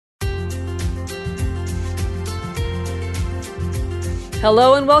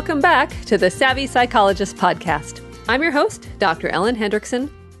Hello and welcome back to the Savvy Psychologist podcast. I'm your host, Dr. Ellen Hendrickson,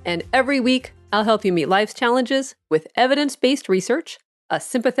 and every week I'll help you meet life's challenges with evidence-based research, a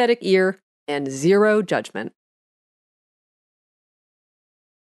sympathetic ear, and zero judgment.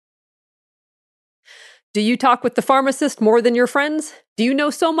 Do you talk with the pharmacist more than your friends? Do you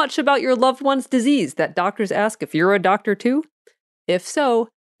know so much about your loved one's disease that doctors ask if you're a doctor too? If so,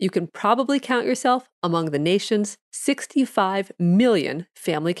 you can probably count yourself among the nation's 65 million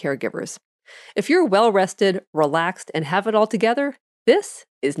family caregivers. If you're well-rested, relaxed, and have it all together, this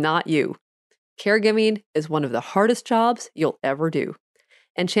is not you. Caregiving is one of the hardest jobs you'll ever do.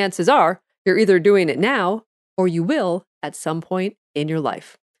 And chances are, you're either doing it now or you will at some point in your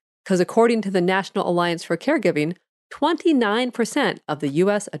life. Because according to the National Alliance for Caregiving, 29% of the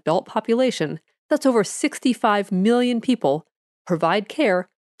U.S. adult population, that's over 65 million people, provide care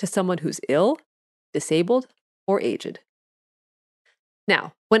to someone who's ill, disabled, or aged.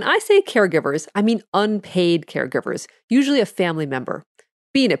 Now, when I say caregivers, I mean unpaid caregivers, usually a family member.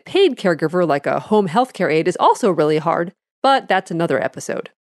 Being a paid caregiver like a home healthcare aide is also really hard, but that's another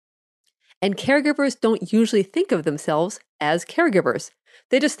episode. And caregivers don't usually think of themselves as caregivers.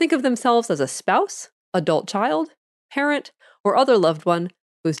 They just think of themselves as a spouse, adult child, parent, or other loved one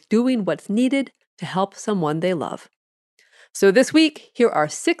who's doing what's needed to help someone they love. So this week, here are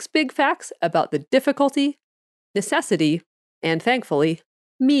 6 big facts about the difficulty, necessity, and thankfully,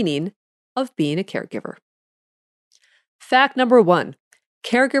 meaning of being a caregiver. Fact number 1,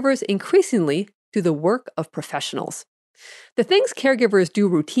 caregivers increasingly do the work of professionals. The things caregivers do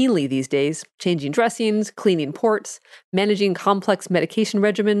routinely these days, changing dressings, cleaning ports, managing complex medication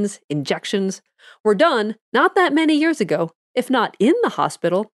regimens, injections, were done not that many years ago, if not in the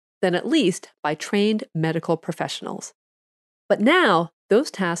hospital, then at least by trained medical professionals. But now, those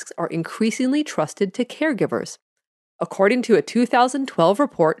tasks are increasingly trusted to caregivers. According to a 2012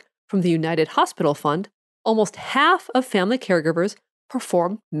 report from the United Hospital Fund, almost half of family caregivers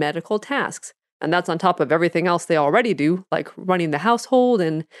perform medical tasks. And that's on top of everything else they already do, like running the household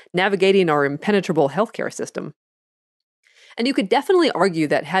and navigating our impenetrable healthcare system. And you could definitely argue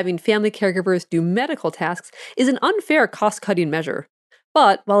that having family caregivers do medical tasks is an unfair cost-cutting measure.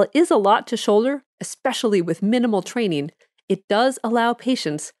 But while it is a lot to shoulder, especially with minimal training, it does allow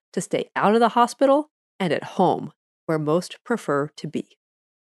patients to stay out of the hospital and at home, where most prefer to be.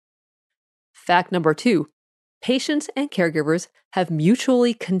 Fact number 2, patients and caregivers have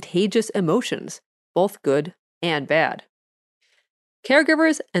mutually contagious emotions, both good and bad.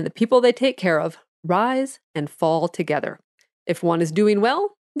 Caregivers and the people they take care of rise and fall together. If one is doing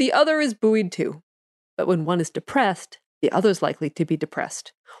well, the other is buoyed too. But when one is depressed, the other is likely to be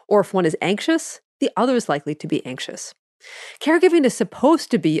depressed. Or if one is anxious, the other is likely to be anxious. Caregiving is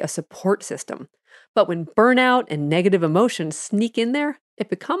supposed to be a support system, but when burnout and negative emotions sneak in there, it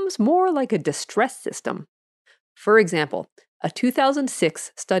becomes more like a distress system. For example, a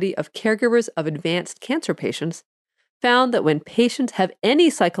 2006 study of caregivers of advanced cancer patients found that when patients have any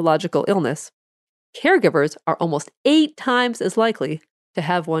psychological illness, caregivers are almost 8 times as likely to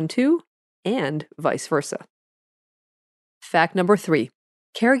have one too, and vice versa. Fact number 3,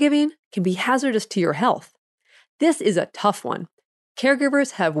 caregiving can be hazardous to your health. This is a tough one.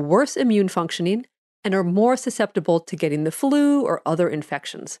 Caregivers have worse immune functioning and are more susceptible to getting the flu or other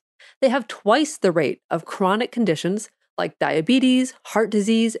infections. They have twice the rate of chronic conditions like diabetes, heart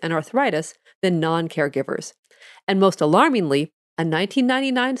disease, and arthritis than non-caregivers. And most alarmingly, a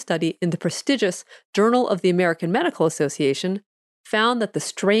 1999 study in the prestigious Journal of the American Medical Association found that the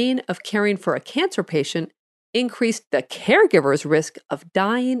strain of caring for a cancer patient increased the caregiver's risk of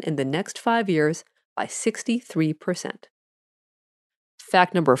dying in the next 5 years by 63%.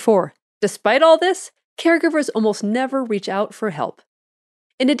 Fact number 4, despite all this, caregivers almost never reach out for help.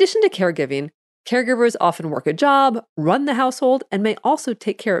 In addition to caregiving, caregivers often work a job, run the household, and may also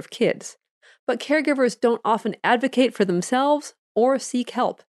take care of kids. But caregivers don't often advocate for themselves or seek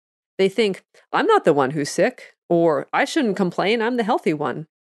help. They think, I'm not the one who's sick, or I shouldn't complain, I'm the healthy one.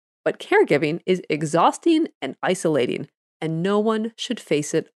 But caregiving is exhausting and isolating, and no one should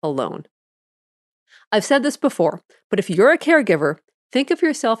face it alone. I've said this before, but if you're a caregiver, think of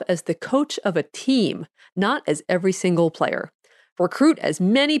yourself as the coach of a team, not as every single player. Recruit as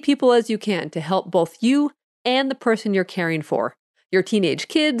many people as you can to help both you and the person you're caring for. Your teenage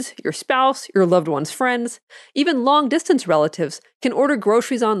kids, your spouse, your loved one's friends, even long-distance relatives can order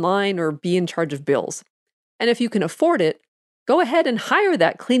groceries online or be in charge of bills. And if you can afford it, go ahead and hire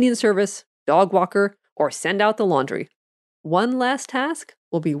that cleaning service, dog walker, or send out the laundry. One last task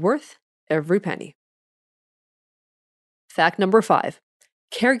will be worth every penny. Fact number 5,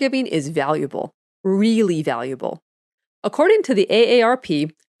 caregiving is valuable, really valuable. According to the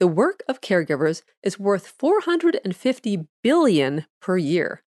AARP, the work of caregivers is worth $450 billion per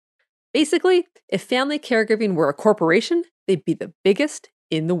year. Basically, if family caregiving were a corporation, they'd be the biggest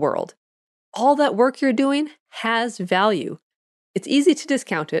in the world. All that work you're doing has value. It's easy to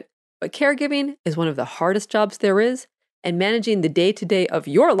discount it, but caregiving is one of the hardest jobs there is, and managing the day-to-day of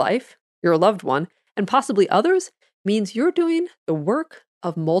your life, your loved one, and possibly others means you're doing the work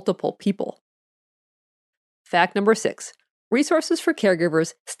of multiple people. Fact number 6. Resources for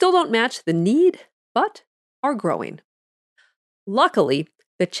caregivers still don't match the need, but are growing. Luckily,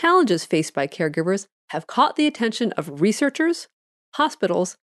 the challenges faced by caregivers have caught the attention of researchers,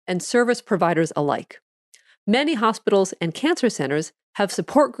 hospitals, and service providers alike. Many hospitals and cancer centers have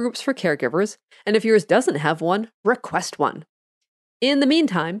support groups for caregivers, and if yours doesn't have one, request one. In the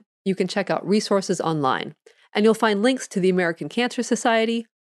meantime, you can check out resources online, and you'll find links to the American Cancer Society,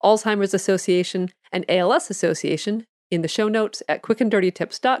 Alzheimer's Association, and ALS Association in the show notes at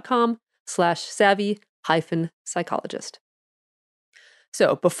quickanddirtytips.com/savvy-psychologist.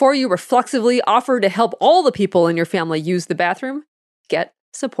 So before you reflexively offer to help all the people in your family use the bathroom, get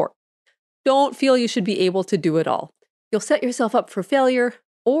support. Don't feel you should be able to do it all. You'll set yourself up for failure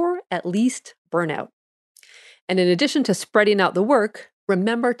or at least burnout. And in addition to spreading out the work,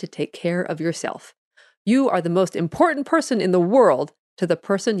 remember to take care of yourself. You are the most important person in the world to the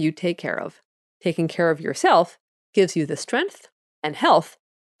person you take care of. Taking care of yourself gives you the strength and health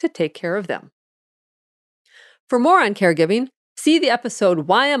to take care of them. For more on caregiving, see the episode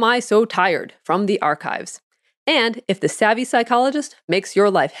Why Am I So Tired from the archives. And if the Savvy Psychologist makes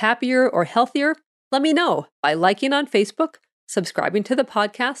your life happier or healthier, let me know by liking on Facebook, subscribing to the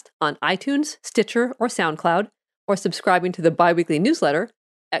podcast on iTunes, Stitcher, or SoundCloud, or subscribing to the biweekly newsletter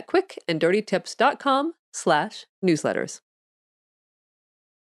at quickanddirtytips.com/newsletters.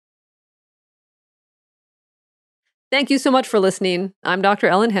 Thank you so much for listening. I'm Dr.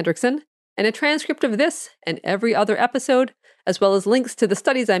 Ellen Hendrickson, and a transcript of this and every other episode, as well as links to the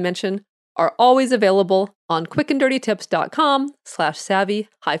studies I mentioned, are always available on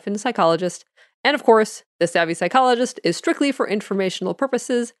quickanddirtytips.com/savvy-psychologist. And of course, the Savvy Psychologist is strictly for informational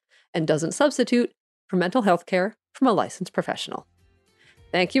purposes and doesn't substitute for mental health care from a licensed professional.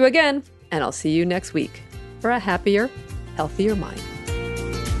 Thank you again, and I'll see you next week for a happier, healthier mind.